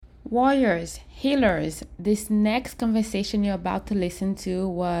Warriors, healers, this next conversation you're about to listen to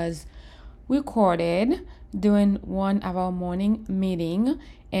was recorded during one of our morning meeting,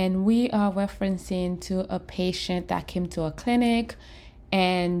 and we are referencing to a patient that came to a clinic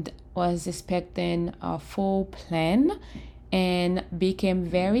and was expecting a full plan and became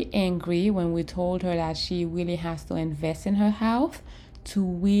very angry when we told her that she really has to invest in her health to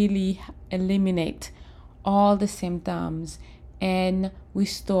really eliminate all the symptoms and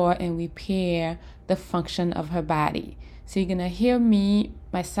restore and repair the function of her body. So you're gonna hear me,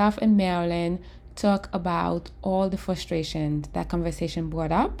 myself, and Marilyn talk about all the frustrations that conversation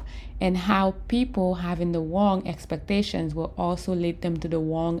brought up and how people having the wrong expectations will also lead them to the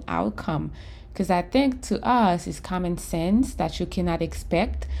wrong outcome. Because I think to us it's common sense that you cannot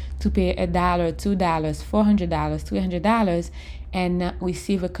expect to pay $1, $2, $400, $300 and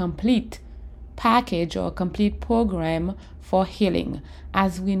receive a complete package or a complete program for healing.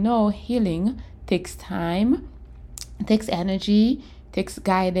 As we know, healing takes time, takes energy, takes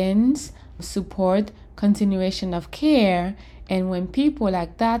guidance, support, continuation of care. And when people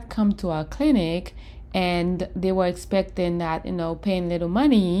like that come to our clinic and they were expecting that, paying little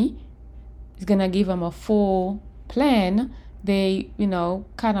money is gonna give them a full plan, they,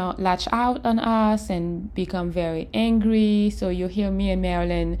 kind of latch out on us and become very angry. So you hear me and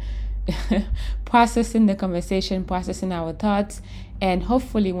Marilyn processing the conversation, processing our thoughts, and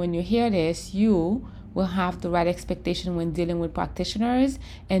hopefully when you hear this, you will have the right expectation when dealing with practitioners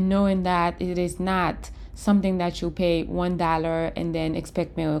and knowing that it is not something that you pay $1 and then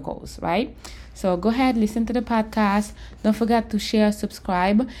expect miracles, right? So go ahead, listen to the podcast. Don't forget to share,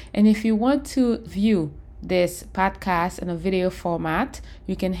 subscribe, and if you want to view this podcast in a video format,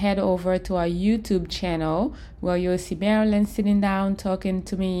 you can head over to our YouTube channel where you'll see Marilyn sitting down talking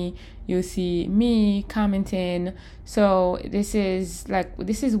to me. You'll see me commenting. So this is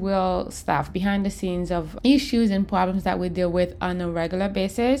real stuff behind the scenes of issues and problems that we deal with on a regular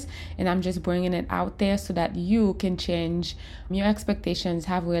basis, and I'm just bringing it out there so that you can change your expectations,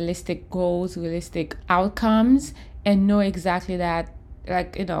 have realistic goals, realistic outcomes, and know exactly that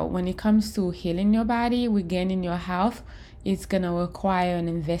when it comes to healing your body, regaining your health, it's going to require an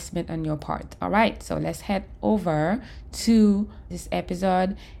investment on your part. All right, so let's head over to this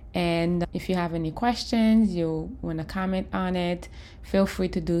episode. And if you have any questions, you want to comment on it, feel free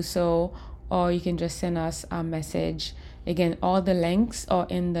to do so, or you can just send us a message. Again, all the links are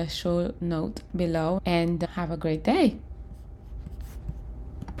in the show note below, and have a great day.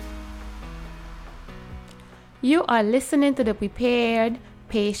 You are listening to the Prepared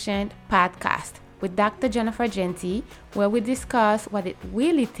Patient Podcast with Dr. Jennifer Genty, where we discuss what it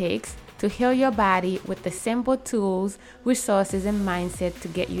really takes to heal your body with the simple tools, resources, and mindset to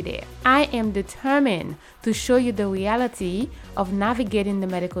get you there. I am determined to show you the reality of navigating the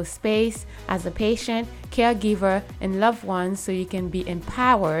medical space as a patient, caregiver, and loved one so you can be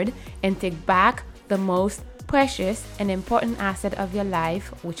empowered and take back the most precious and important asset of your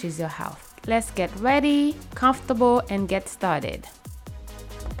life, which is your health. Let's get ready, comfortable, and get started.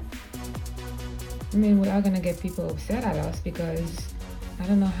 I mean, we are going to get people upset at us because I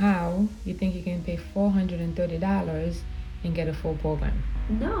don't know how you think you can pay $430 and get a full program.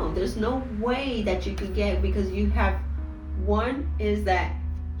 No, there's no way that you can get, because you have, one is that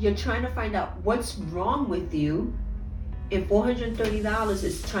you're trying to find out what's wrong with you. And $430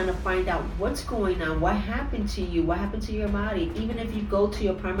 is trying to find out what's going on, what happened to you, what happened to your body. Even if you go to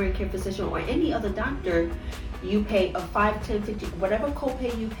your primary care physician or any other doctor, you pay a $5, $10, $50, whatever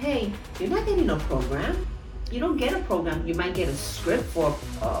copay you pay, you're not getting a program. You don't get a program. You might get a script for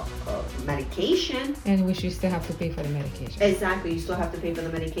medication. And which you still have to pay for the medication. Exactly, you still have to pay for the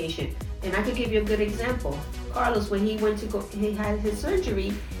medication. And I could give you a good example. Carlos, when he had his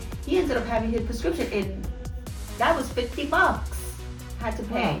surgery, he ended up having his prescription, and that was $50 had to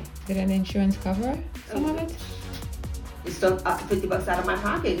pay. Wow. Did an insurance cover some of it? It's still $50 out of my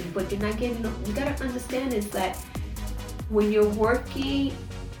pocket, but you're not getting. You gotta understand is that when you're working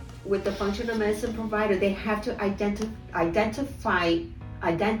with the functional medicine provider, they have to identify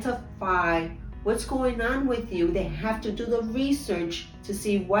what's going on with you. They have to do the research to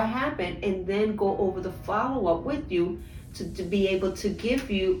see what happened and then go over the follow-up with you to be able to give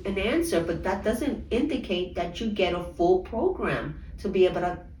you an answer. But that doesn't indicate that you get a full program to be able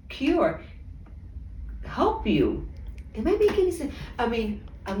to help you. Am I making sense? I mean,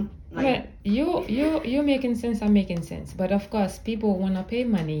 I'm like... Yeah, you're making sense, I'm making sense. But of course, people want to pay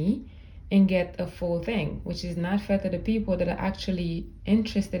money and get a full thing, which is not fair to the people that are actually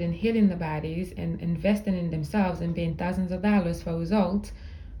interested in healing the bodies and investing in themselves and paying thousands of dollars for results,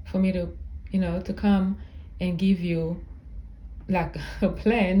 for me to, to come and give you like a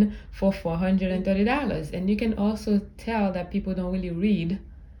plan for $430. And you can also tell that people don't really read.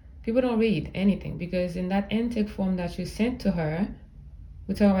 People don't read anything, because in that intake form that you sent to her,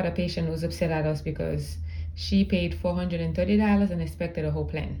 we talk about a patient who was upset at us because she paid $430 and expected a whole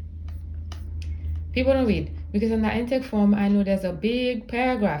plan. People don't read, because in that intake form, I know there's a big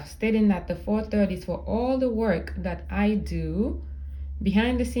paragraph stating that the $430 is for all the work that I do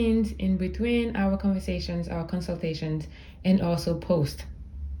behind the scenes, in between our conversations, our consultations, and also post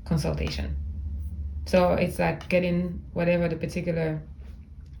consultation. So it's like getting whatever the particular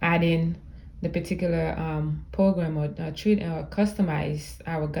add-in, the particular program or treat or customize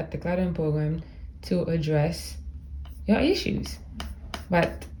our gut decluttering program to address your issues.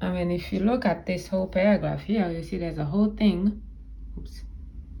 But I mean, if you look at this whole paragraph here, you see there's a whole thing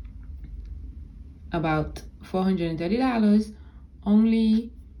about $430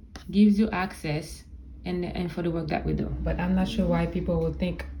 only gives you access and for the work that we do. But I'm not sure why people would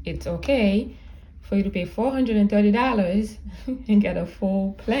think it's okay for you to pay $430 and get a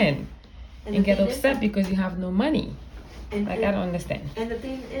full plan and get upset because you have no money. I don't understand. And the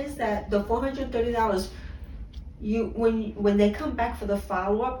thing is that the $430, when they come back for the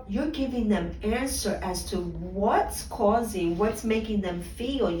follow-up, you're giving them answer as to what's making them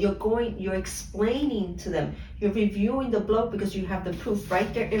feel. You're explaining to them. You're reviewing the blood because you have the proof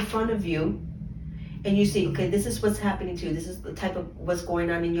right there in front of you. And you see, okay, this is what's happening to you. This is the type of what's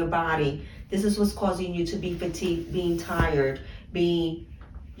going on in your body. This is what's causing you to be fatigued, being tired,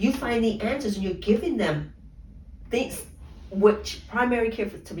 you find the answers and you're giving them things which primary care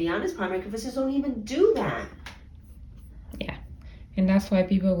physicians don't even do that. Yeah. And that's why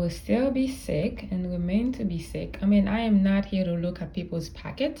people will still be sick and remain to be sick. I mean, I am not here to look at people's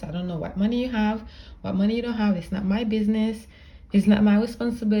pockets. I don't know what money you have, what money you don't have. It's not my business. It's not my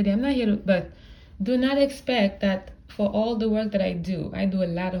responsibility. I'm not here to, but do not expect that for all the work that I do a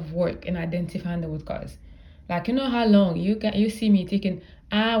lot of work in identifying the root cause. Like, you know how long you see me taking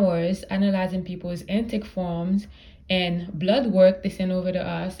hours analyzing people's intake forms and blood work they send over to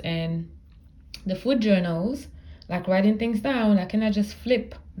us and the food journals, like writing things down. I cannot just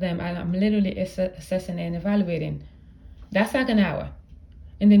flip them, and I'm literally assessing and evaluating. That's like an hour.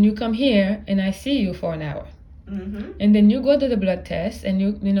 And then you come here and I see you for an hour. Mm-hmm. And then you go to the blood test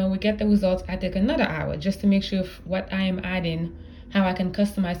and we get the results. I take another hour just to make sure if what I am adding, how I can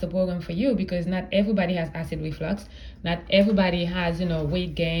customize the program for you, because not everybody has acid reflux. Not everybody has,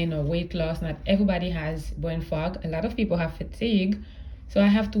 weight gain or weight loss. Not everybody has brain fog. A lot of people have fatigue. So I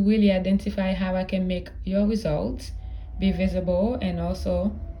have to really identify how I can make your results be visible and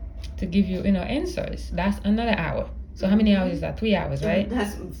also to give you, answers. That's another hour. So how many hours is that? 3 hours, right?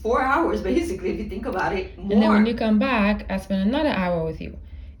 That's 4 hours, basically, if you think about it. More. And then when you come back, I spend another hour with you.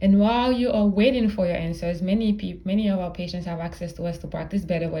 And while you are waiting for your answers, many of our patients have access to us to practice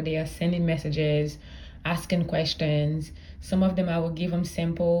better, where they are sending messages, asking questions. Some of them I will give them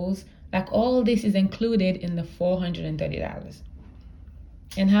samples. Like, all this is included in the $430.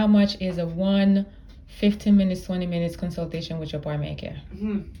 And how much is a 15 minutes, 20 minutes consultation with your primary care?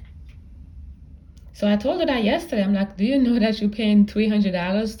 Mm-hmm. So I told her that yesterday. I'm like, do you know that you're paying $300,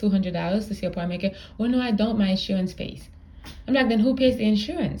 $200 to see your primary care? Oh, no, I don't. My insurance pays. I'm like, then who pays the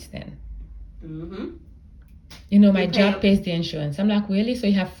insurance then? Mm-hmm. My job pays the insurance. I'm like, really? So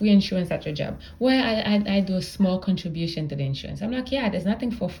you have free insurance at your job? Well, I do a small contribution to the insurance. I'm like, yeah, there's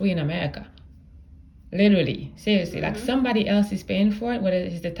nothing for free in America. Literally, seriously. Mm-hmm. Like, somebody else is paying for it, whether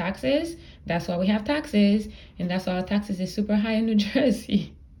it's the taxes. That's why we have taxes. And that's why our taxes is super high in New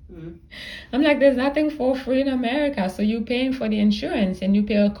Jersey. Mm-hmm. I'm like, there's nothing for free in America. So you paying for the insurance and you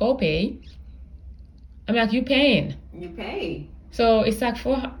pay a copay. I'm like, you paying. You pay. So it's like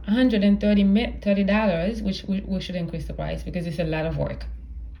 $430, which we should increase the price because it's a lot of work.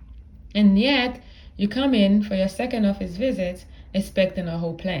 And yet, you come in for your second office visit expecting a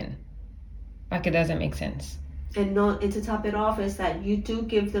whole plan. Like, it doesn't make sense. And to top it off is that you do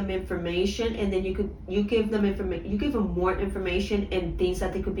give them information, and then you give them more information and things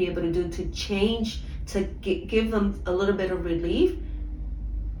that they could be able to do to change, to give them a little bit of relief.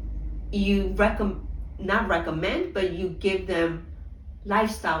 You not recommend, but you give them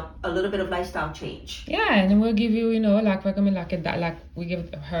a little bit of lifestyle change. Yeah, and then we'll give you, recommend like we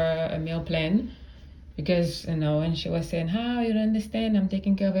give her a meal plan, because and she was saying, how you don't understand, I'm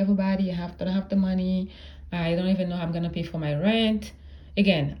taking care of everybody, I don't have the money, I don't even know how I'm gonna pay for my rent.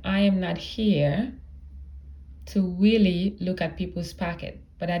 Again, I am not here to really look at people's pocket,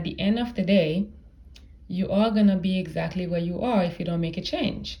 but at the end of the day, you are gonna be exactly where you are if you don't make a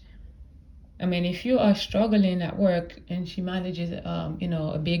change. I mean, if you are struggling at work, and she manages,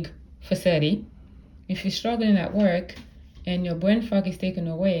 a big facility, if you're struggling at work and your brain fog is taken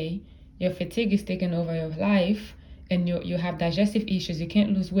away, your fatigue is taken over your life, and you have digestive issues, you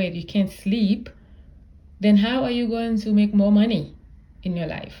can't lose weight, you can't sleep, then how are you going to make more money in your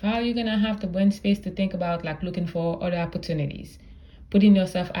life? How are you going to have the brain space to think about like looking for other opportunities, putting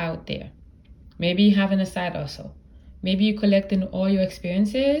yourself out there? Maybe having a side hustle. Maybe you collecting all your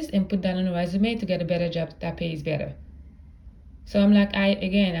experiences and put that on a resume to get a better job that pays better. So I'm like, I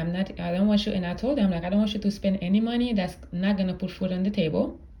don't want you, and I told them, like, I don't want you to spend any money that's not going to put food on the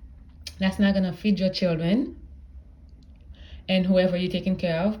table, that's not going to feed your children and whoever you're taking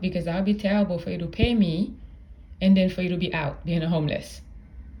care of, because that would be terrible for you to pay me and then for you to be out being a homeless.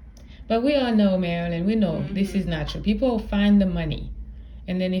 But we all know, Marilyn, we know this is not true. People find the money.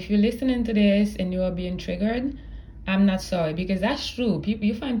 And then if you're listening to this and you are being triggered, I'm not sorry, because that's true.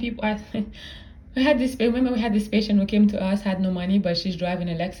 You find people, we had this patient who came to us, had no money, but she's driving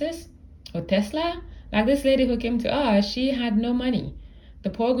a Lexus or Tesla. Like this lady who came to us, she had no money. The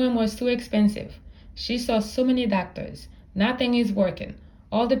program was too expensive. She saw so many doctors. Nothing is working.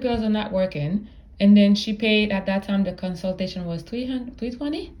 All the pills are not working. And then she paid, at that time, the consultation was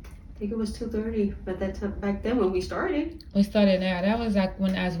 $320. I think it was $230, but that time, back then when we started. Yeah, that was like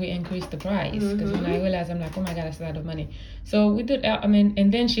as we increased the price. Because when I realized, I'm like, oh my God, that's a lot of money. So we did,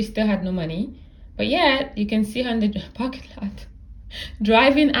 and then she still had no money. But yet, you can see her in the parking lot,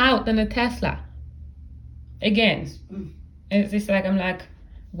 driving out in a Tesla. Again, it's just like, I'm like,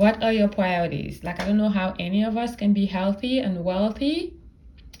 what are your priorities? Like, I don't know how any of us can be healthy and wealthy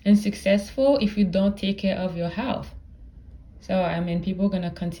and successful if you don't take care of your health. So, people are going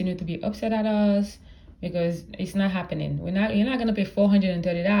to continue to be upset at us because it's not happening. You're not going to pay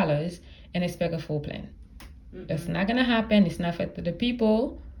 $430 and expect a full plan. That's not going to happen. It's not for the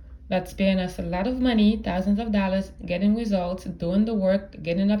people that's paying us a lot of money, thousands of dollars, getting results, doing the work,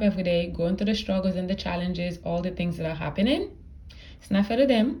 getting up every day, going through the struggles and the challenges, all the things that are happening. It's not for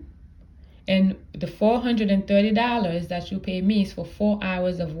them. And the $430 that you pay me is for 4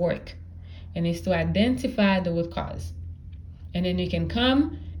 hours of work. And it's to identify the root cause. And then you can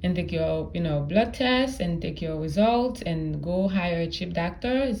come and take your, blood test and take your results and go hire a cheap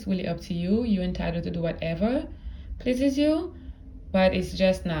doctor. It's really up to you. You're entitled to do whatever pleases you. But it's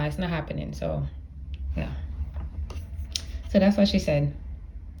just it's not happening. So, yeah. So that's what she said.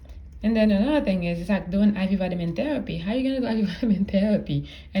 And then another thing is, it's like doing IV vitamin therapy. How are you going to do IV vitamin therapy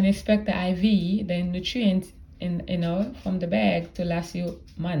and expect the IV, the nutrients, from the bag to last you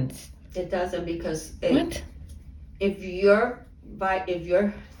months? It doesn't, because if you're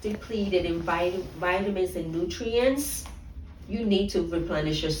depleted in vitamins and nutrients, you need to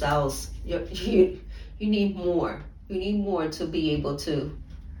replenish your cells. You need more. You need more to be able to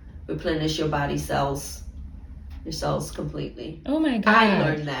replenish your body cells, your cells completely. Oh my God. I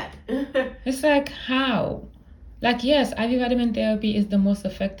learned that. It's like, how? Like, yes, IV vitamin therapy is the most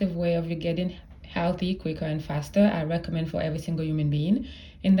effective way of you getting healthy quicker and faster. I recommend for every single human being.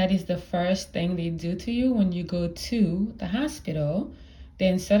 And that is the first thing they do to you when you go to the hospital. They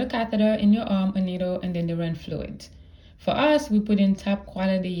insert a catheter in your arm, a needle, and then they run fluid. For us, we put in top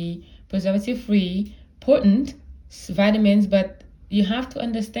quality, preservative-free, potent vitamins, but you have to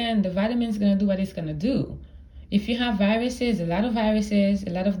understand the vitamin's going to do what it's going to do. If you have viruses, a lot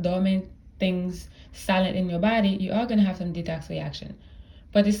of dormant things silent in your body, you are going to have some detox reaction.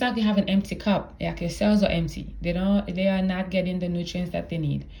 But it's like you have an empty cup. Like your cells are empty. They are not getting the nutrients that they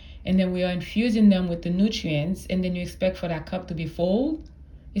need. And then we are infusing them with the nutrients, and then you expect for that cup to be full.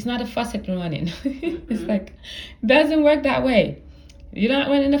 It's not a faucet running. It's like, doesn't work that way. You're not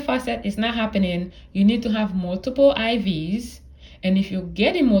running the faucet. It's not happening. You need to have multiple IVs. And if you're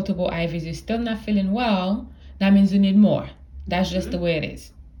getting multiple IVs, you're still not feeling well, that means you need more. That's just the way it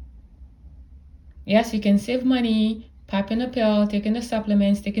is. Yes, you can save money, popping a pill, taking the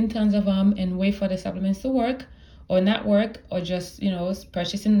supplements, taking tons of them, and wait for the supplements to work or not work, or just,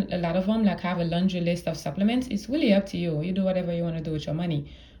 purchasing a lot of them, like have a laundry list of supplements. It's really up to you. You do whatever you want to do with your money.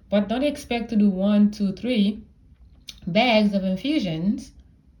 But don't expect to do 1, 2, 3 bags of infusions,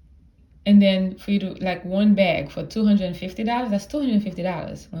 and then for you to, like, one bag for $250, that's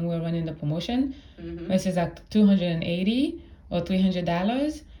 $250 when we're running the promotion, versus like $280 or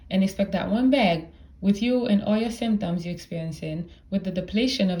 $300, and expect that one bag with you and all your symptoms you're experiencing, with the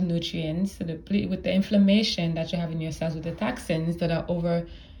depletion of nutrients, with the inflammation that you have in your cells, with the toxins that are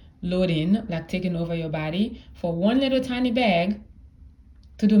overloading, like taking over your body, for one little tiny bag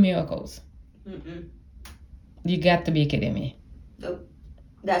to do miracles. You got to be kidding me. Nope.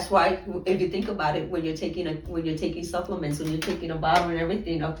 That's why, if you think about it, when you're taking supplements, when you're taking a bottle and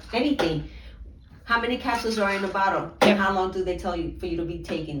everything, or anything, how many capsules are in the bottle? And how long do they tell you for you to be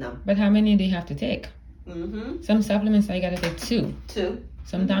taking them? But how many do you have to take? Mm-hmm. Some supplements I gotta take 2.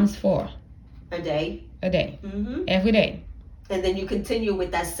 Sometimes 4. A day. Mm-hmm. Every day. And then you continue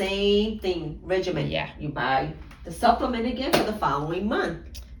with that same thing, regimen. Yeah. You buy the supplement again for the following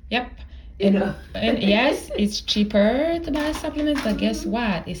month. Yep. And yes, it's cheaper to buy supplements, but guess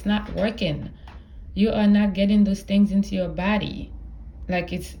what? It's not working. You are not getting those things into your body.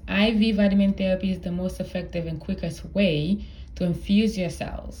 Like, it's IV vitamin therapy is the most effective and quickest way to infuse your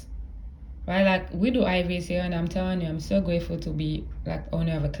cells. Right? Like, we do IVs here, and I'm telling you, I'm so grateful to be like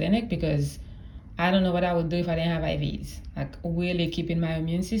owner of a clinic, because I don't know what I would do if I didn't have IVs. Like, really keeping my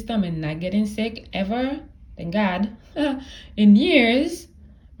immune system and not getting sick ever. Thank God. In years.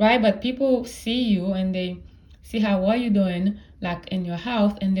 Right? But people see you and they see how well you're doing, like in your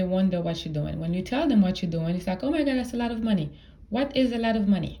health, and they wonder what you're doing. When you tell them what you're doing, it's like, oh my God, that's a lot of money. What is a lot of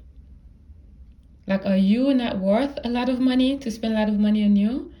money? Like, are you not worth a lot of money to spend a lot of money on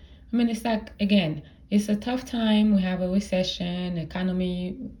you? I mean, it's like, again, it's a tough time. We have a recession,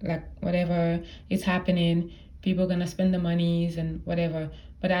 economy, like whatever is happening. People are going to spend the monies and whatever.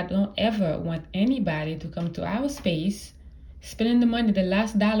 But I don't ever want anybody to come to our space spending the money, the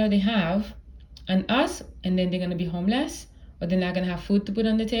last dollar they have, on us, and then they're going to be homeless, or they're not going to have food to put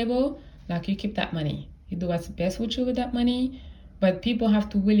on the table. Like, you keep that money. You do what's best with you with that money. But people have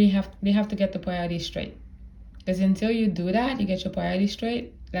to they have to get the priorities straight. Because until you do that, you get your priorities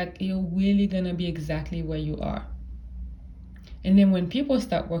straight, like, you're really going to be exactly where you are. And then when people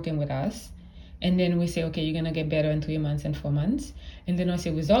start working with us, and then we say, okay, you're going to get better in 3 months and 4 months, and then I see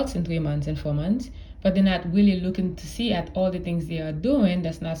results in 3 months and 4 months, but they're not really looking to see at all the things they are doing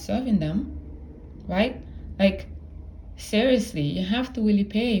that's not serving them, right? Like, seriously, you have to really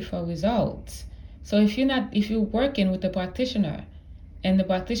pay for results. So if you're working with a practitioner, and the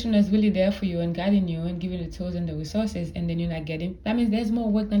practitioner is really there for you and guiding you and giving you the tools and the resources, and then you're not getting, that means there's more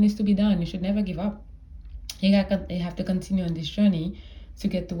work that needs to be done. You should never give up. You have to continue on this journey to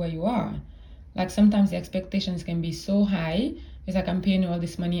get to where you are. Like, sometimes the expectations can be so high. It's like, I'm paying you all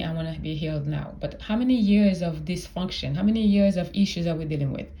this money, I want to be healed now. But how many years of dysfunction, how many years of issues are we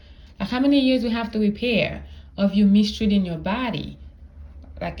dealing with? Like, how many years we have to repair of you mistreating your body?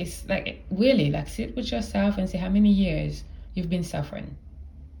 Like, it's like, really, like, sit with yourself and say how many years you've been suffering.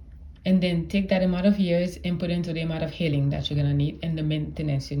 And then take that amount of years and put into the amount of healing that you're going to need and the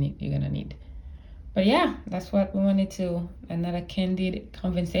maintenance you're going to need. But yeah, that's what we wanted to, another candid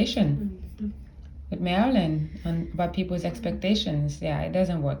conversation with Marilyn about people's expectations. Yeah, it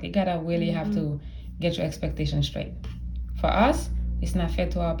doesn't work. You got to really have to get your expectations straight. For us, it's not fair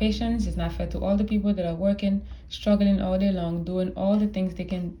to our patients. It's not fair to all the people that are working, struggling all day long, doing all the things they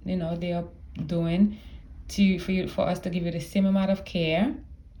can, they are doing for us to give you the same amount of care.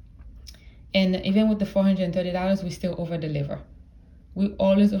 And even with the $430, we still over-deliver. We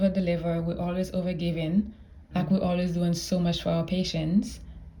always over-deliver. We're always over-giving. Like, we're always doing so much for our patients.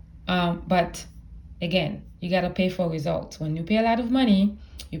 But again, you got to pay for results. When you pay a lot of money,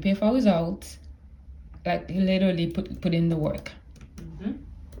 you pay for results. Like, you literally put in the work.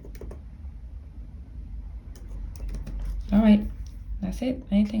 All right. That's it.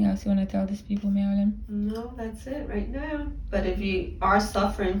 Anything else you want to tell these people, Marilyn? No, that's it right now. But if you are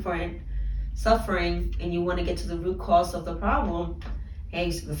suffering and you want to get to the root cause of the problem, hey,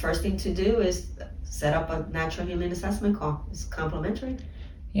 the first thing to do is set up a natural healing assessment call. It's complimentary.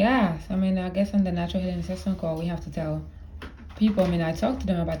 Yeah, I mean, I guess on the natural healing assessment call, we have to tell people, I talked to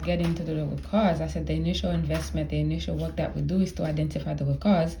them about getting to the root cause. I said the initial investment, the initial work that we do is to identify the root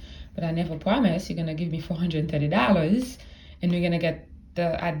cause, but I never promise you're going to give me $430 and you're going to get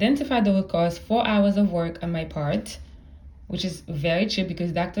identify the root cause, 4 hours of work on my part, which is very cheap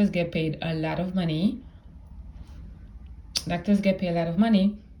because doctors get paid a lot of money.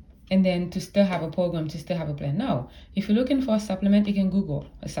 And then to still have a program, to still have a plan. No, if you're looking for a supplement, you can Google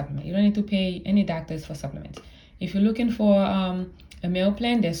a supplement. You don't need to pay any doctors for supplements. If you're looking for a meal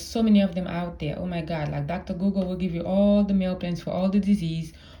plan, there's so many of them out there. Oh my God, like Dr. Google will give you all the meal plans for all the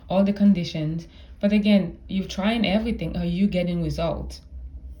disease, all the conditions. But again, you've tried everything. Are you getting results?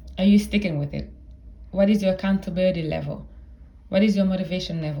 Are you sticking with it? What is your accountability level? What is your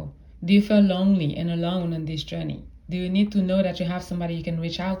motivation level? Do you feel lonely and alone on this journey? Do you need to know that you have somebody you can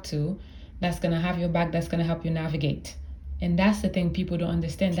reach out to that's going to have your back, that's going to help you navigate? And that's the thing people don't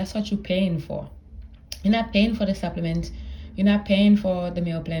understand. That's what you're paying for. You're not paying for the supplement. You're not paying for the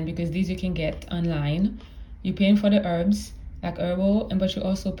meal plan because these you can get online. You're paying for the herbs, like herbal, but you're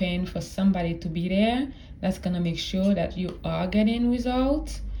also paying for somebody to be there that's going to make sure that you are getting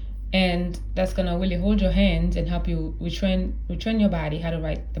results, and that's going to really hold your hands and help you retrain your body how to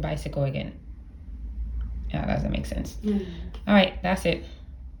ride the bicycle again. Yeah, does that make sense? All right, that's it.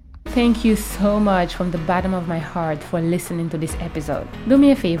 Thank you so much from the bottom of my heart for listening to this episode. Do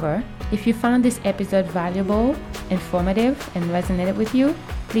me a favor, if you found this episode valuable, informative, and resonated with you,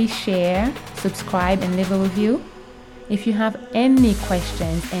 please share, subscribe, and leave a review. If you have any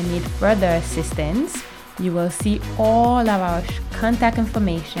questions and need further assistance, you will see all of our contact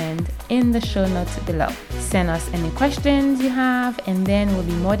information in the show notes below. Send us any questions you have, and then we'll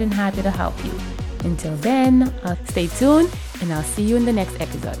be more than happy to help you. Until then, stay tuned, and I'll see you in the next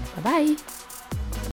episode. Bye-bye.